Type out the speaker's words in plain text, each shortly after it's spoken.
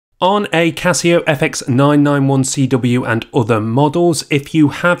On a Casio fx-991CW and other models, if you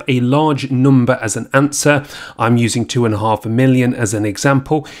have a large number as an answer, I'm using 2.5 million as an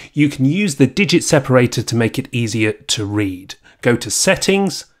example, you can use the digit separator to make it easier to read. Go to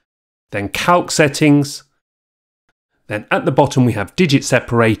Settings, then Calc Settings, then at the bottom we have Digit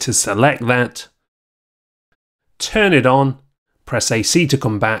Separator, select that, turn it on, press AC to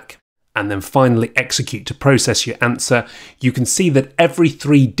come back, and then finally execute to process your answer. You can see that every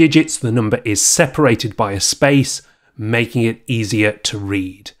 3 digits the number is separated by a space, making it easier to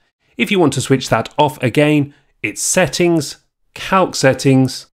read. If you want to switch that off again, it's Settings, Calc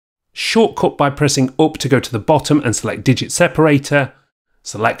Settings, shortcut by pressing up to go to the bottom and select Digit Separator,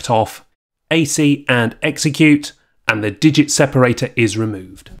 select off, AC and execute, and the digit separator is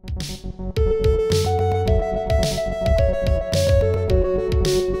removed.